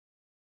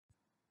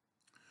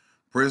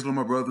Praise the Lord,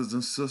 my brothers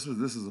and sisters.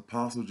 This is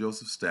Apostle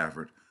Joseph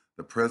Stafford,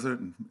 the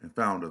president and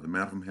founder of the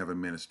Man from Heaven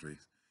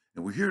Ministries.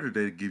 And we're here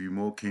today to give you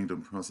more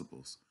kingdom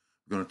principles.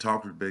 We're going to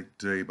talk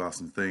today about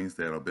some things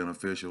that are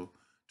beneficial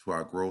to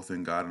our growth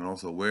in God and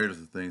also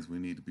awareness of things we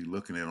need to be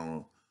looking at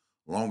on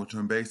a longer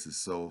term basis.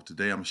 So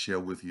today I'm going to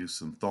share with you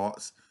some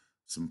thoughts,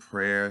 some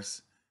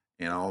prayers,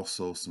 and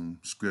also some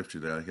scripture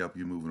that will help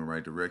you move in the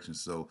right direction.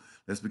 So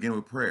let's begin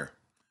with prayer.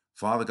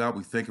 Father God,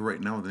 we thank you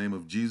right now in the name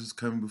of Jesus,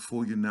 coming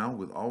before you now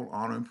with all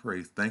honor and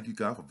praise. Thank you,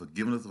 God, for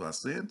forgiving us of our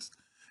sins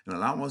and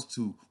allowing us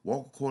to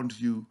walk according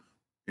to you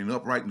in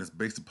uprightness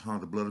based upon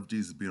the blood of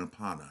Jesus being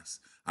upon us.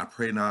 I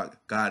pray now,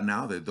 God,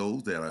 now that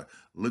those that are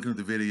looking at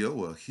the video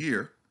will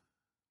hear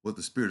what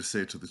the Spirit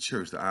said to the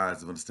church. The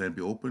eyes of understanding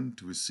be open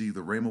to receive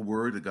the rhema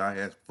word that God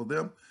has for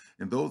them.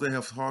 And those that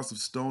have hearts of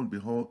stone,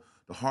 behold,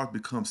 the heart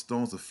becomes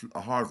stones of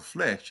a heart of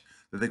flesh,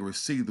 that they can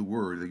receive the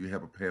word that you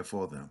have prepared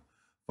for them.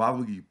 Father,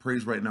 we give you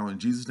praise right now in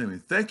Jesus' name,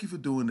 and thank you for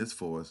doing this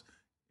for us.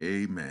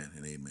 Amen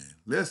and amen.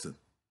 Listen,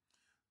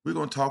 we're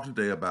going to talk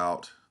today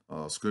about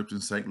scripture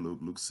in St. Luke,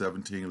 Luke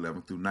 17,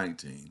 11 through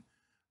 19.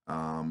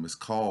 It's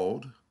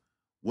called,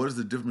 What is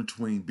the difference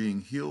between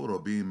being healed or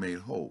being made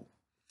whole?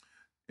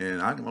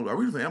 And I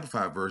read the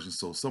Amplified version,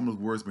 so some of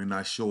the words may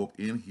not show up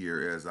in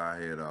here as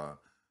I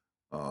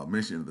had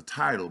mentioned in the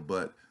title,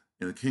 but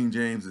in the King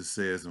James it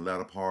says in the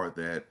latter part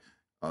that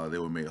they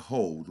were made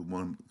whole. The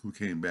one who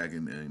came back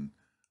and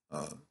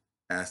uh,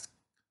 asked,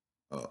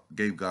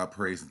 gave God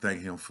praise and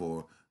thanked him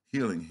for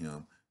healing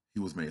him,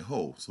 he was made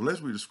whole. So let's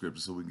read the scripture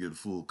so we can get the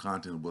full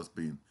content of what's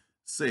being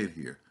said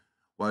here.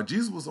 While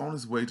Jesus was on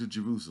his way to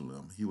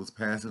Jerusalem, he was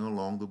passing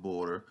along the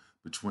border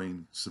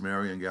between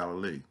Samaria and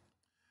Galilee.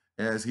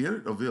 As he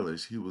entered a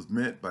village, he was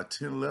met by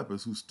 10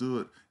 lepers who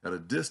stood at a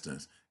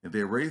distance, and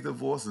they raised their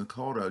voices and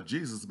called out,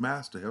 Jesus,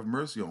 Master, have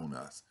mercy on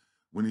us.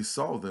 When he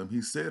saw them,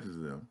 he said to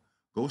them,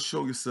 Go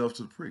show yourselves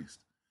to the priest.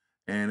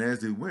 And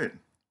as they went,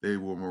 they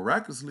were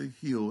miraculously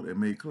healed and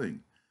made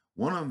clean.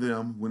 One of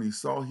them, when he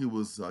saw he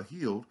was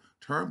healed,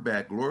 turned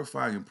back,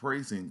 glorifying and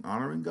praising,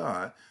 honoring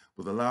God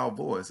with a loud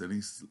voice, and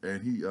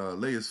he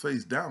lay his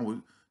face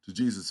downward to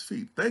Jesus'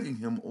 feet, thanking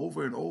him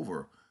over and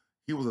over.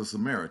 He was a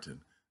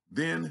Samaritan.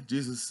 Then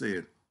Jesus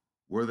said,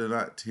 Were there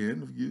not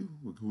 10 of you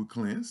who were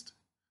cleansed?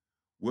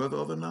 Where are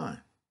the other 9?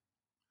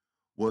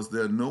 Was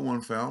there no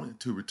one found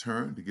to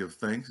return to give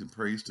thanks and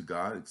praise to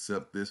God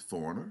except this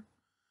foreigner?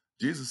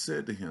 Jesus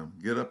said to him,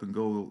 Get up and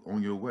go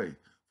on your way,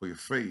 for your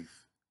faith,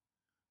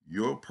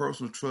 your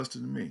personal trust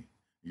in me,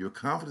 your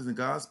confidence in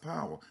God's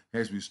power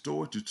has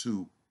restored you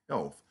to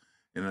health.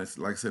 And it's,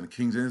 like I said, in the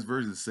King James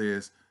Version, it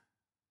says,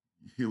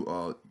 he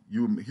was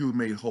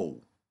made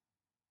whole.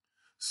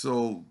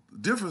 So the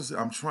difference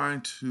I'm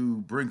trying to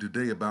bring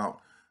today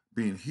about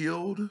being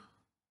healed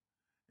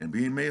and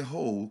being made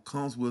whole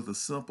comes with a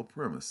simple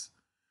premise.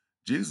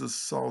 Jesus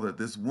saw that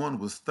this one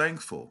was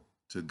thankful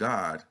to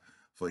God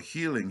for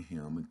healing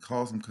him and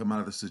caused him to come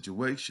out of the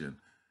situation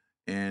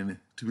and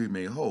to be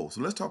made whole.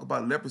 So let's talk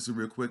about leprosy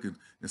real quick and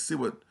see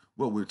what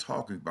we're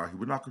talking about here.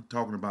 We're not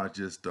talking about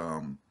just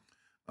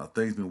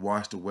things being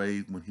washed away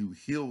when he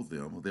healed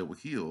them, or they were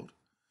healed,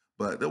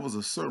 but there was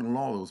a certain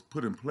law that was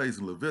put in place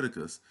in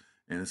Leviticus.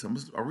 And so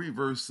I'll read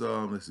verse,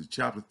 let's see,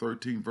 chapter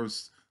 13,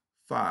 verse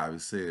 5.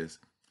 It says,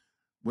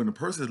 When the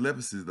person has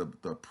leprosy,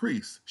 the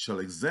priest shall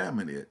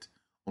examine it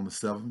on the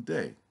seventh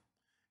day.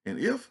 And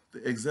if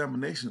the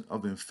examination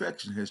of the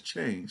infection has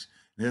changed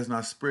and has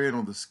not spread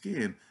on the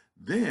skin,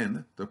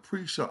 then the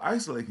priest shall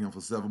isolate him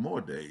for 7 more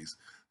days.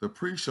 The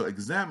priest shall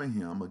examine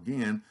him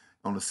again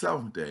on the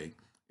seventh day.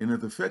 And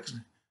if the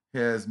infection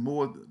has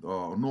more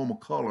normal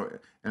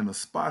color and the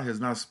spot has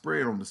not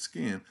spread on the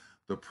skin,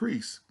 the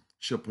priest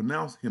shall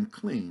pronounce him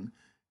clean.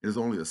 It is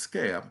only a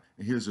scab,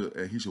 and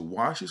he shall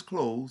wash his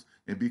clothes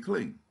and be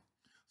clean.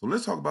 So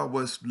let's talk about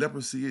what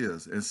leprosy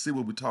is and see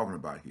what we're talking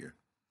about here.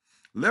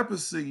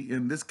 Leprosy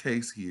in this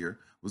case here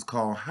was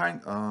called let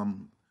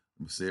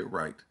me say it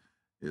right.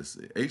 It's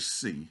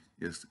HC.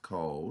 It's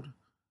called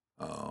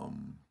let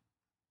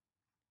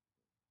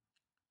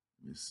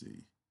me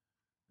see.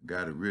 I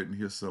got it written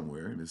here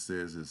somewhere, and it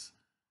says it's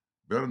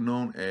better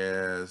known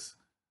as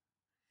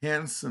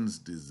Hansen's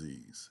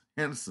disease.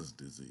 Hansen's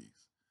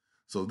disease.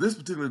 So this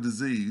particular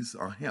disease,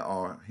 or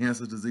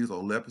Hansen's disease,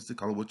 or leprosy,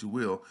 call it what you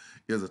will,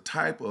 is a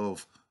type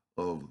of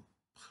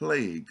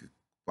plague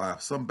by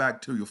some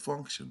bacterial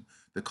function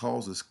that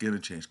causes skin to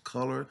change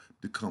color,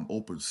 become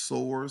open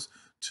sores,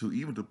 to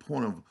even the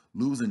point of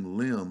losing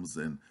limbs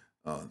and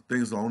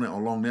things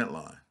along that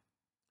line.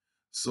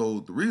 So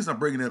the reason I'm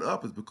bringing that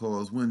up is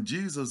because when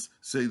Jesus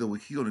said they were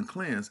healed and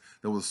cleansed,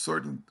 there was a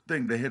certain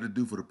thing they had to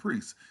do for the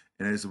priests.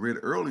 And as I read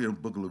earlier in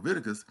the book of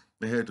Leviticus,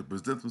 they had to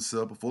present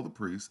themselves before the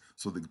priest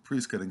so the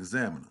priest could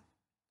examine them.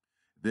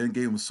 Then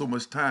gave them so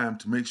much time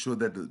to make sure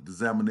that the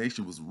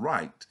examination was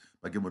right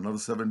by giving them another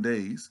 7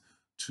 days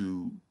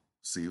to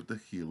see if the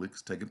healing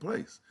is taking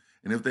place.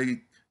 And if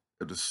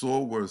the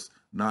sore was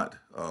not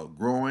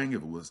growing,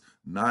 if it was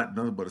not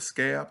nothing but a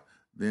scab,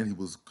 then he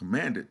was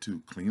commanded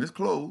to clean his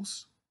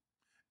clothes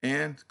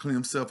and clean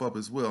himself up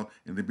as well,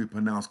 and then be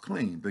pronounced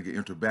clean. They get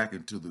entered back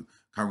into the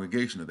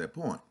congregation at that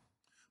point.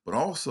 But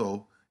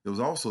also, there was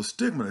also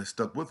stigma that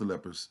stuck with the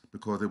lepers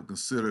because they were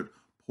considered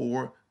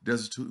poor,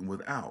 destitute, and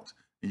without.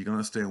 And you can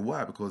understand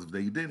why, because if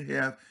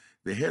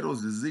they had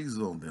those diseases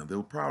on them, they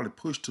were probably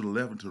pushed to the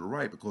left and to the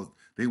right because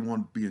they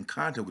wanted to be in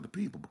contact with the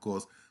people.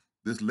 Because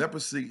this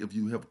leprosy, if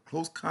you have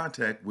close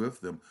contact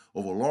with them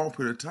over a long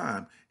period of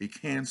time, it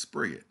can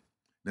spread.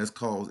 That's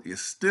called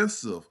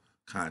extensive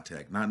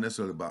contact, not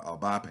necessarily by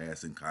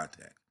bypassing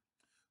contact.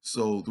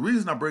 So the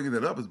reason I'm bringing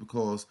that up is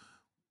because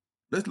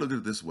let's look at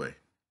it this way.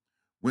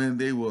 When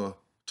they were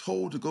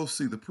told to go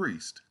see the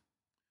priest,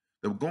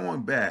 they were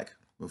going back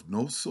with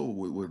no sore,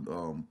 with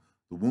the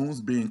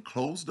wounds being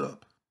closed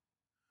up,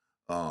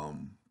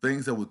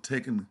 things that were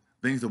taken,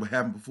 things that were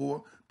happened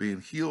before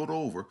being healed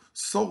over,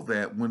 so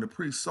that when the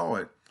priest saw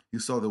it, he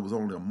saw there was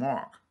only a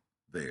mark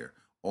there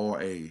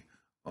or a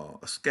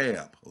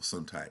scab of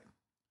some type.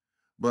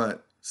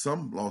 But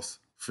some lost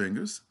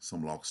fingers,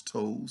 some lost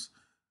toes,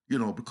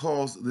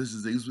 because this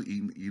disease was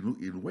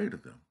eating away to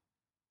them.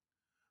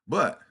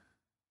 But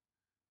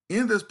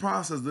in this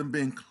process of them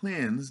being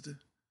cleansed,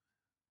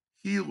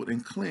 healed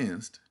and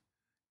cleansed,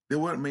 they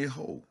weren't made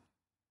whole.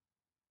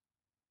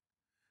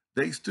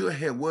 They still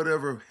had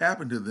whatever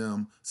happened to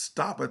them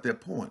stop at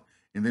that point,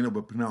 and then they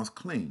were pronounced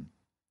clean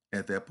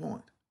at that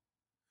point.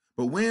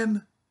 But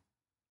when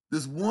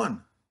this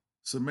one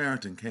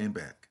Samaritan came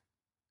back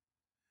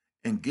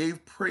and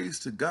gave praise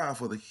to God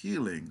for the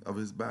healing of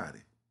his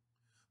body,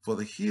 for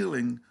the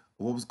healing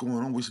of what was going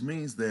on, which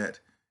means that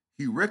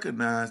he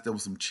recognized there were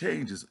some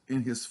changes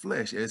in his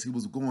flesh as he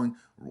was going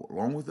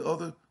along with the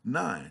other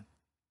 9,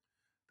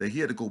 that he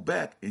had to go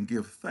back and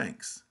give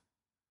thanks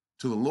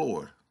to the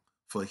Lord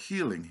for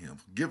healing him,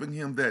 giving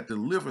him that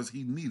deliverance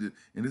he needed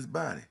in his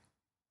body.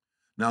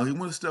 Now, he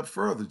went a step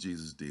further,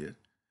 Jesus did,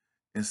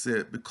 and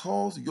said,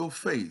 because your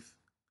faith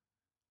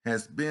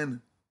has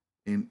been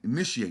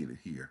initiated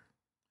here,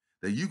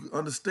 that you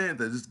understand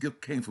that this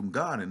gift came from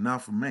God and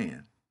not from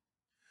man,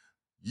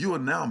 you are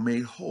now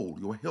made whole.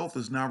 Your health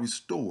is now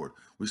restored,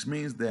 which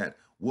means that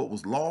what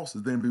was lost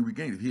is then being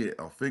regained. If he had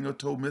a finger,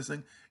 toe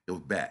missing, it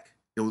was back.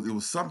 It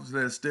was something to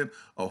that extent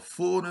of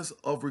fullness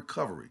of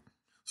recovery.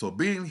 So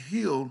being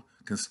healed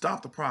can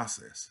stop the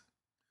process.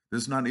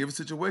 This is not in every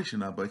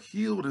situation now, but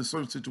healed in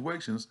certain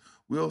situations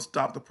will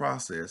stop the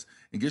process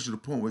and get you to the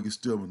point where you can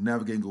still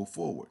navigate and go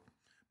forward.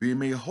 Being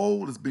made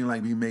whole is being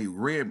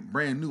made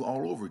brand new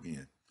all over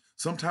again.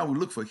 Sometimes we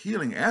look for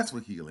healing, ask for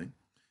healing,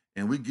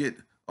 and we get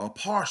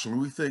partial,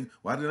 and we think,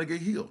 why did I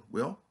get healed?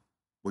 Well,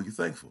 were you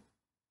thankful?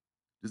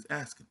 Just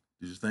asking.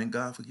 Did you thank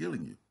God for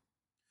healing you?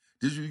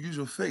 Did you use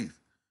your faith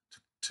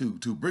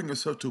to bring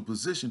yourself to a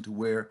position to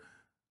where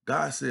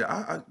God said,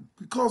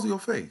 because of your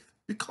faith,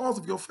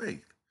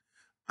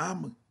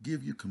 I'm going to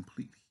give you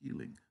complete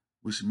healing,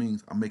 which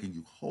means I'm making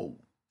you whole.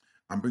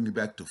 I'm bringing you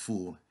back to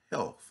full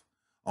health.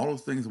 All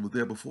those things that were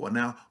there before are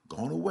now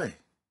gone away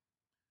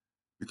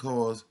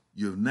because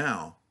you've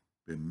now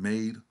been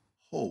made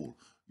whole.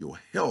 Your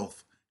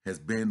health has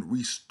been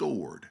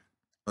restored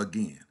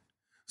again.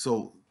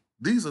 So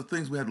these are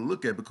things we have to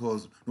look at,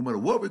 because no matter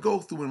what we go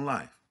through in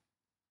life,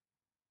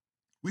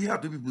 we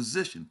have to be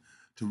positioned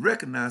to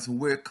recognize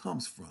where it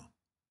comes from.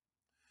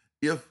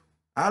 If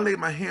I lay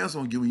my hands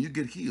on you and you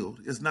get healed,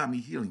 it's not me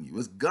healing you.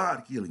 It's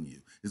God healing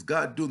you. It's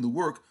God doing the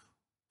work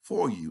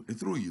for you and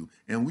through you.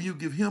 And when you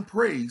give him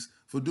praise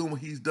for doing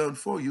what he's done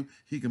for you,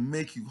 he can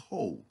make you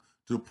whole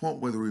to the point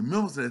where the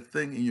remembrance of that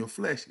thing in your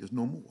flesh is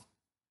no more.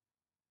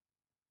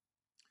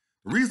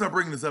 The reason I'm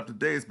bringing this up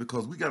today is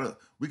because we got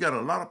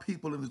a lot of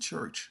people in the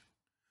church,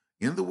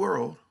 in the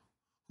world,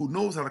 who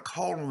knows how to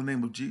call on the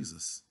name of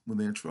Jesus when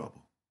they're in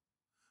trouble.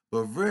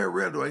 But very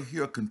rarely do I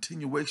hear a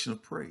continuation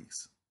of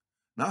praise.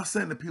 Not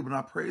saying that people are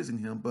not praising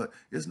him, but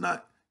it's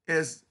not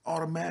as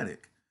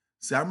automatic.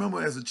 See, I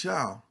remember as a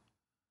child,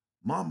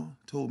 Mama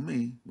told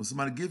me, when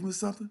somebody gives me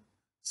something,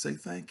 say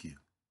thank you.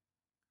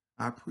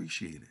 I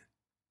appreciate it.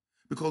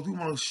 Because we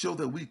want to show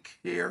that we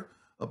care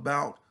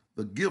about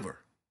the giver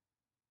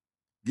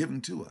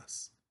giving to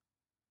us.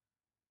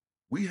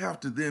 We have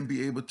to then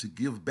be able to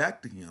give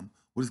back to him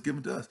what is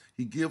given to us.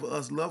 He gives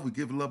us love, we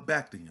give love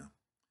back to him.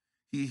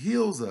 He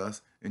heals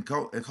us and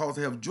cause us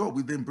to have joy.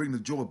 We then bring the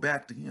joy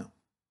back to him.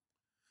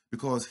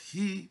 Because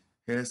he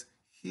has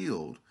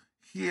healed,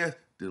 he has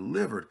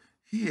delivered,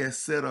 he has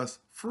set us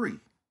free.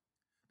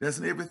 That's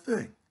in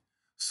everything.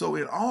 So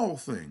in all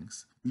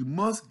things, we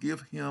must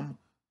give him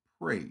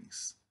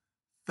praise,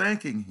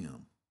 thanking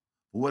him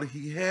for what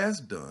he has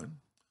done,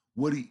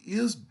 what he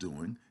is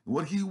doing, and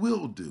what he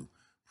will do.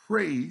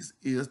 Praise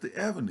is the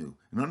avenue.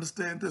 And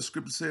understand this,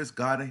 scripture says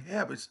God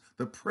inhabits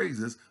the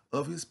praises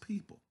of his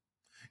people.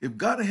 If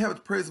God inhabits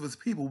the praise of his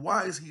people,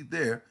 why is he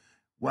there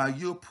while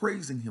you're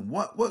praising him?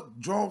 What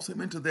draws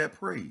him into that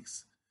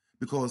praise?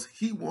 Because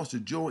he wants to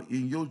joy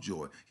in your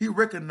joy. He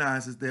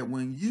recognizes that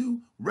when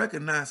you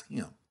recognize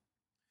him,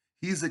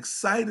 he's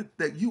excited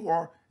that you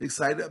are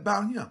excited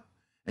about him,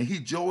 and he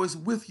joys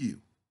with you.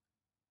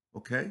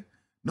 Okay?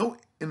 No,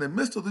 in the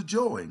midst of the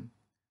joying,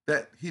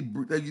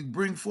 that you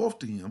bring forth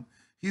to him,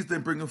 he's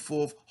then bringing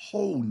forth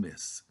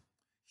wholeness,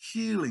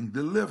 healing,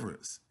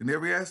 deliverance in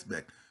every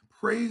aspect.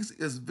 Praise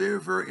is very,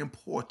 very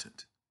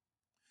important.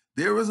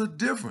 There is a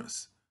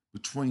difference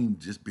between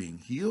just being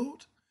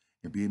healed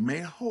and being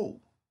made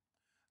whole.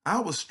 I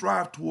would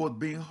strive toward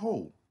being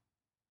whole.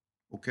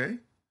 Okay?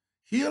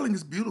 Healing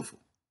is beautiful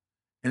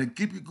and it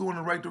keeps you going in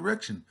the right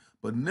direction.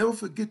 But never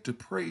forget to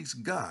praise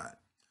God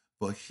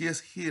for his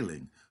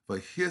healing, for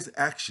his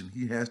action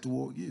he has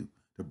toward you,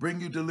 to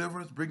bring you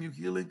deliverance, bring you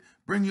healing,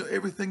 bring you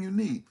everything you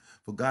need.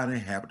 For God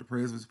ain't happy to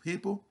praise his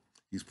people.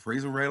 He's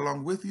praising right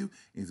along with you.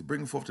 And he's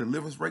bringing forth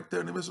deliverance right there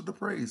in the midst of the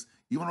praise,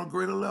 even on a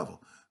greater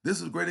level. This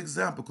is a great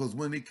example because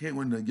when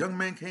the young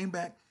man came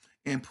back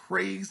and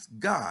praised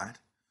God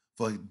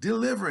for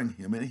delivering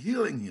him and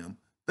healing him,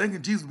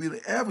 thinking Jesus would be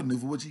the avenue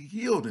for which he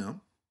healed him,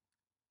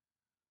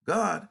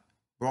 God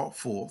brought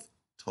forth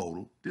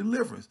total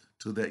deliverance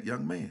to that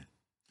young man,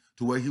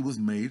 to where he was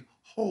made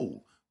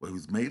whole, where he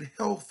was made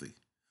healthy.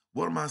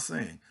 What am I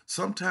saying?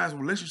 Sometimes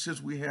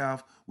relationships we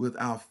have with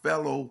our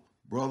fellow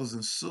brothers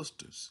and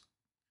sisters,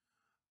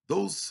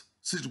 those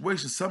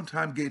situations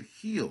sometimes get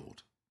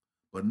healed,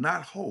 but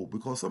not whole,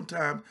 because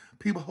sometimes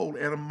people hold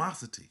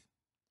animosity,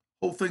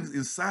 hold things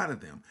inside of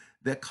them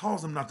that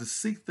cause them not to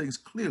see things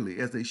clearly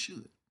as they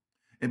should.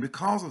 And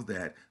because of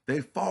that,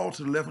 they fall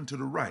to the left and to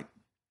the right.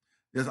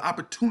 There's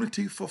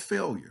opportunity for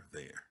failure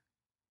there.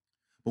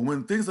 But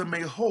when things are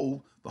made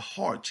whole, the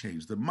heart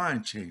changes, the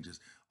mind changes.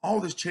 All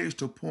this changes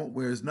to a point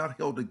where it's not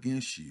held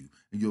against you,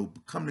 and you'll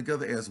come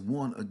together as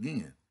one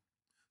again.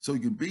 So you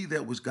can be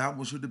that which God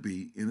wants you to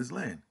be in his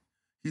land.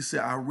 He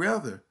said, I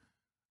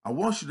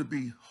want you to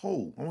be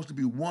whole. I want you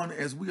to be one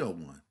as we are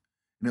one.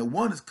 And that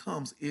oneness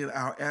comes in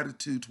our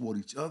attitude toward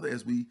each other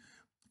as we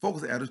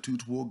focus the attitude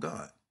toward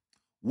God.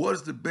 What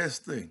is the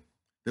best thing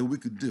that we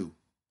could do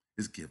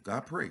is give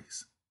God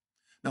praise.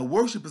 Now,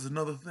 worship is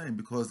another thing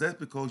because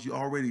you're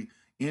already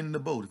in the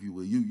boat, if you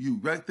will. You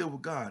right there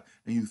with God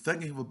and you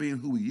thanking him for being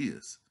who he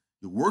is.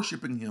 You're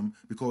worshiping him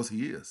because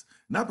he is.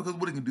 Not because of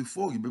what he can do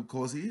for you, but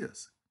because he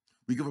is.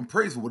 We give him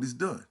praise for what he's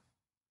done.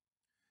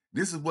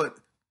 This is what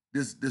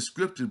this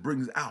scripture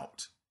brings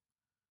out.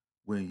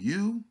 When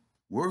you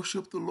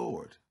worship the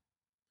Lord,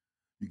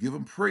 you give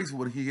him praise for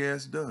what he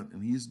has done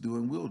and he's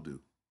doing, will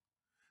do.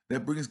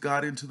 That brings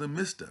God into the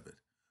midst of it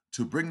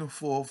to bring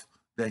forth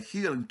that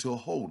healing to a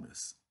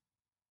wholeness.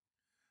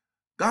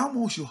 God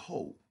wants you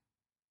whole.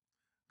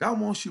 God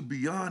wants you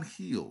beyond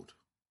healed.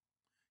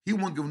 He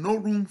won't give no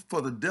room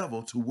for the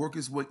devil to work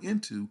his way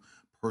into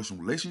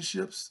personal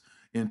relationships,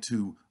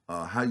 into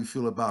how you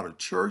feel about a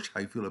church,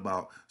 how you feel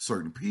about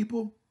certain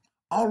people.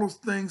 All those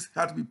things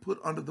have to be put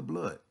under the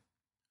blood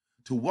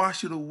to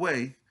wash it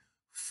away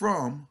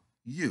from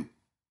you.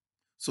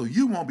 So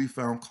you won't be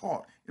found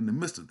caught in the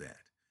midst of that.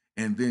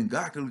 And then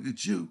God can look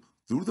at you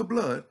through the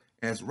blood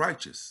as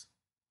righteous.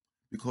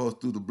 Because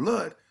through the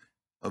blood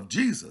of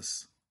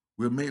Jesus,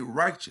 we're made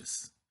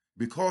righteous.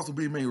 Because of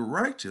being made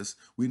righteous,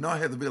 we now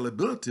have the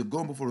availability of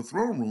going before the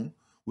throne room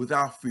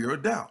without fear or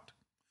doubt.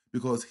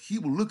 Because he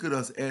will look at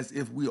us as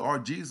if we are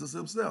Jesus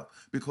himself,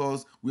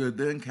 because we are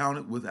then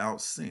counted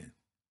without sin.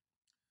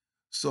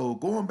 So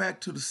going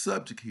back to the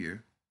subject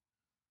here,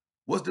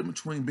 what's the difference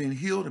between being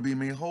healed and being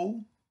made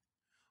whole?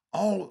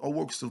 All are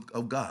works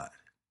of God.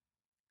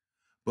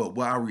 But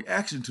our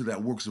reaction to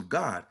that works of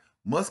God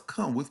must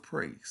come with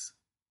praise.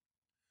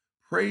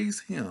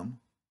 Praise him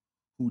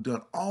who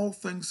done all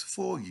things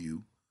for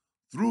you,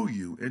 through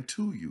you, and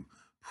to you.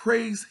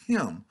 Praise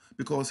him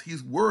because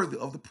he's worthy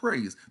of the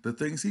praise. The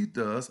things he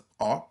does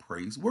are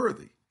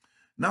praiseworthy.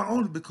 Not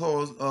only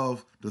because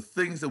of the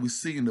things that we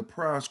see in the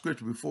prior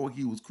scripture before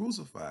he was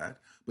crucified,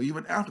 but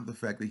even after the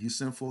fact that he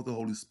sent forth the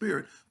Holy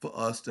Spirit for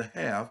us to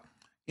have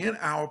in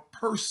our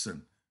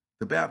person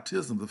the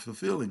baptism, the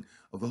fulfilling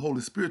of the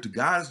Holy Spirit to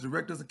guide us,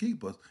 direct us, and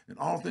keep us in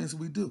all things that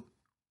we do.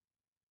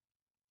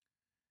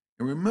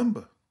 And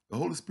remember, the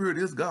Holy Spirit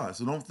is God,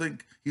 so don't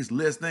think he's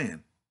less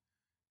than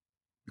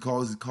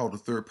because he's called the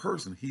third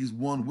person. He's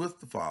one with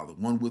the Father,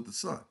 one with the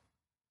Son.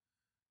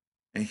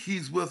 And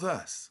he's with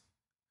us.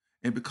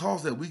 And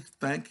because of that, we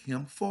thank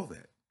him for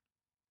that.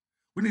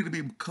 We need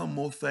to become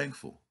more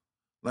thankful.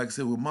 Like I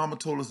said, when Mama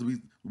told us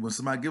when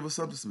somebody give us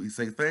something, we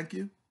say thank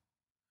you.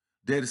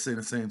 Daddy's saying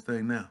the same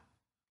thing now.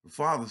 The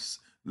Father's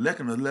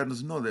letting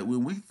us know that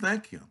when we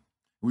thank him,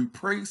 we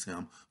praise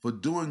him for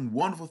doing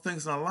wonderful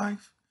things in our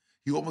life,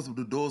 he opens up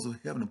the doors of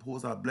heaven and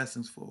pours out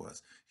blessings for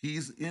us.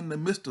 He's in the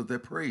midst of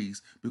that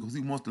praise because he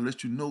wants to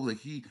let you know that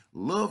he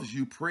loves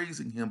you,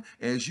 praising him.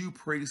 As you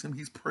praise him,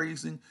 he's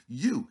praising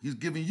you. He's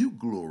giving you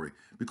glory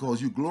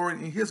because you glory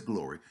in his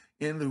glory,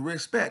 in the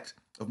respect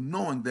of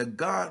knowing that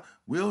God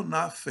will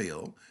not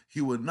fail.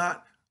 He will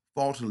not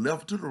fall to the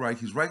left or to the right.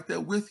 He's right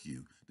there with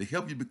you to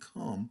help you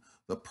become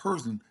the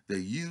person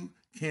that you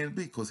can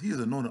be, because he has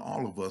anointed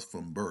all of us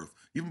from birth,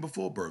 even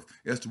before birth,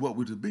 as to what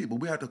we're to be. But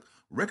we have to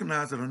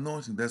recognize that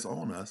anointing that's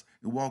on us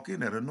and walk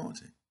in that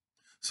anointing,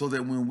 so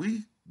that when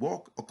we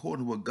walk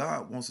according to what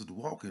God wants us to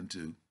walk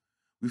into,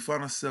 we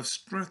find ourselves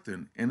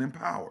strengthened and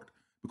empowered.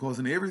 Because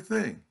in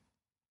everything,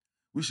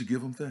 we should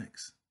give him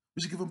thanks.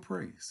 We should give him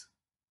praise.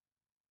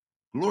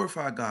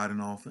 Glorify God in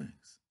all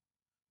things.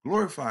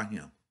 Glorify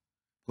him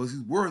because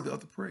he's worthy of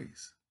the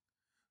praise.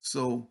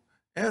 So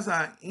as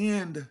I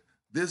end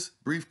this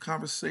brief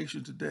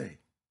conversation today,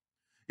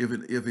 if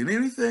in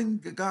anything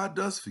that God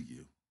does for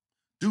you,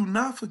 do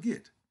not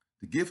forget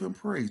to give him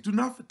praise. Do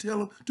not forget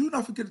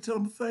to tell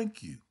him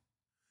thank you.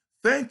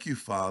 Thank you,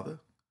 Father,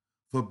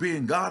 for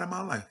being God in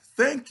my life.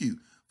 Thank you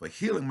for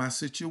healing my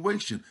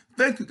situation.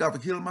 Thank you, God,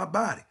 for healing my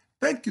body.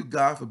 Thank you,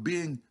 God, for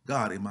being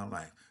God in my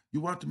life.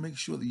 You want to make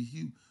sure that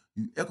you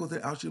echo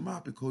that out your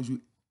mouth because you're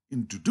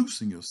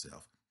introducing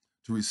yourself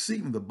to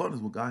receiving the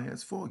abundance what God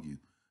has for you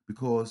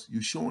because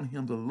you're showing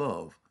him the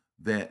love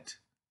that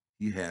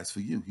he has for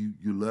you.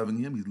 You're loving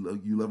him.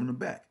 You loving him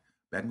back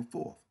and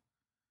forth.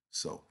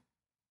 So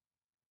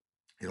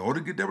in order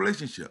to get that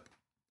relationship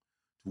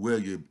to where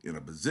you're in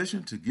a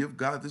position to give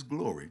God this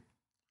glory,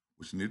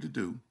 what you need to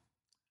do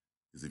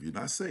is if you're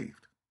not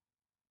saved,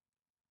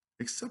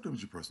 accept him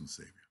as your personal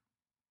Savior.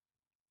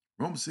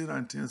 Romans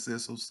 9:10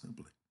 says so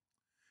simply.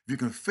 If you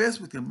confess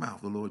with your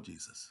mouth the Lord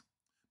Jesus,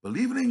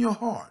 believing in your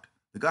heart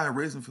the God who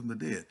raised him from the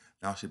dead,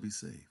 thou shalt be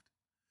saved.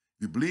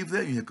 If you believe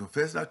that, you have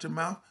confessed it out your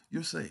mouth,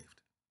 you're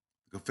saved.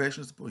 The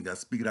confession is important. You got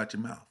to speak it out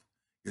your mouth.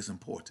 It's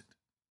important.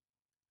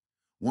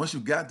 Once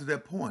you got to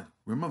that point,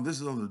 remember this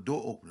is on the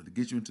door opener to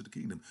get you into the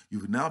kingdom.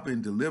 You've now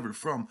been delivered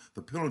from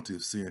the penalty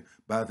of sin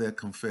by that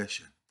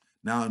confession.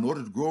 Now, in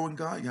order to grow in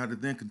God, you have to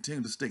then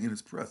continue to stay in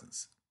his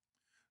presence.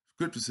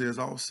 Scripture says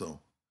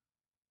also,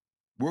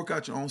 work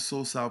out your own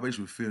soul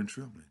salvation with fear and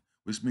trembling,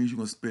 which means you're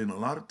going to spend a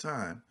lot of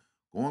time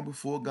going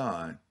before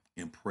God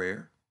in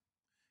prayer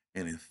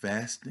and in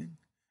fasting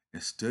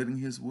and studying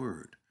his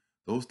word.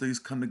 Those things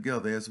come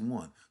together as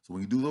one. So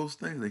when you do those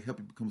things, they help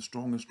you become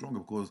stronger and stronger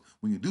because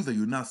when you do that,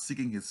 you're not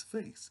seeking his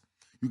face.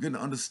 You're getting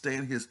to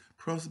understand his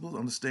principles,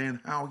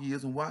 understand how he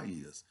is and why he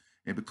is.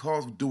 And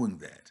because of doing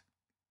that,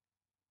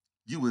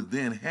 you would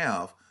then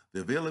have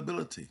the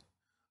availability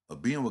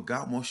of being what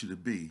God wants you to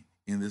be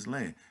in this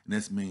land.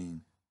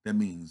 And that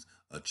means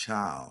a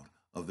child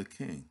of the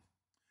King.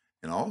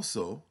 And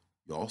also,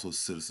 you're also a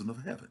citizen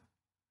of heaven.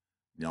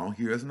 You're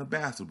here as an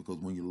ambassador because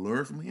when you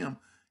learn from him,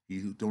 he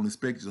don't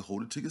expect you to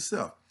hold it to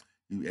yourself.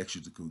 He asks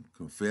you to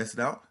confess it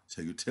out,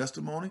 tell your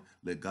testimony,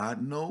 let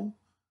God know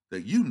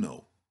that you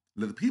know.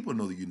 Let the people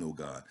know that you know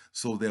God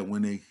so that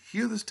when they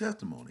hear this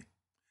testimony,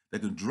 they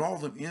can draw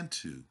them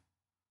into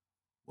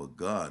what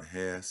God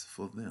has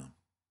for them.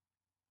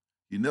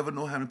 You never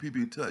know how many people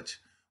you touch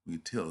when you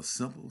tell a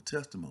simple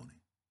testimony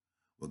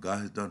what God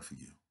has done for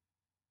you.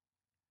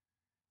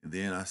 And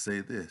then I say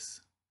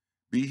this,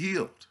 be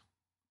healed,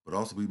 but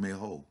also be made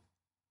whole.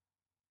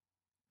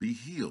 Be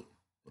healed,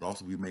 but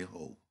also be made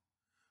whole.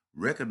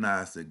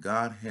 Recognize that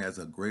God has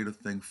a greater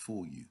thing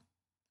for you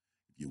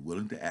if you're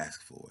willing to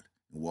ask for it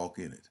and walk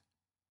in it.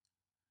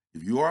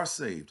 If you are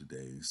saved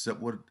today,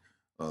 accept what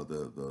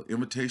the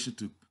invitation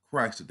to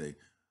Christ today,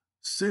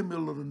 send me a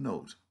little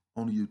note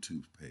on the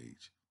YouTube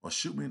page or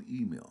shoot me an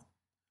email.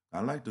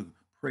 I like to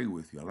pray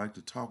with you. I like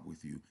to talk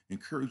with you,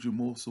 encourage you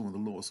more so in the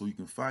Lord so you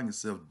can find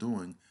yourself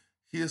doing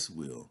his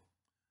will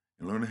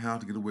and learning how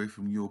to get away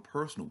from your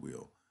personal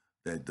will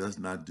that does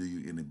not do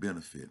you any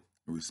benefit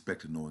in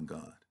respect to knowing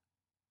God.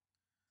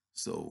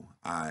 So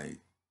I,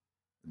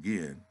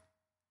 again,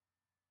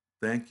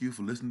 thank you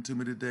for listening to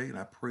me today, and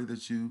I pray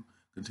that you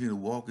continue to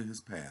walk in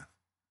his path.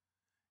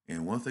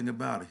 And one thing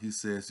about it, he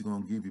says he's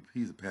going to give you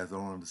peace that passes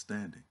all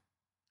understanding.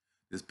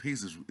 This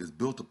peace is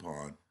built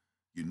upon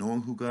you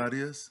knowing who God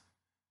is,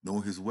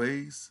 knowing his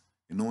ways,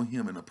 and knowing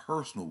him in a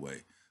personal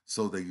way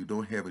so that you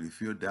don't have any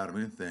fear, doubt, of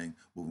anything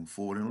moving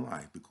forward in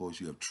life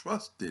because you have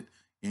trusted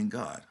in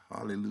God.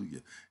 Hallelujah.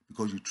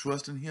 Because you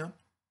trust in him,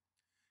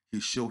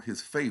 he'll show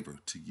his favor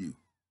to you.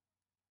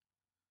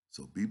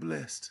 So be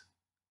blessed.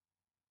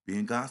 Be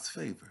in God's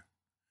favor.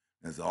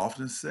 As I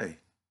often say,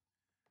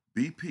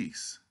 be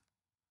peace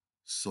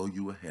so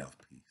you will have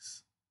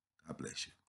peace. God bless you.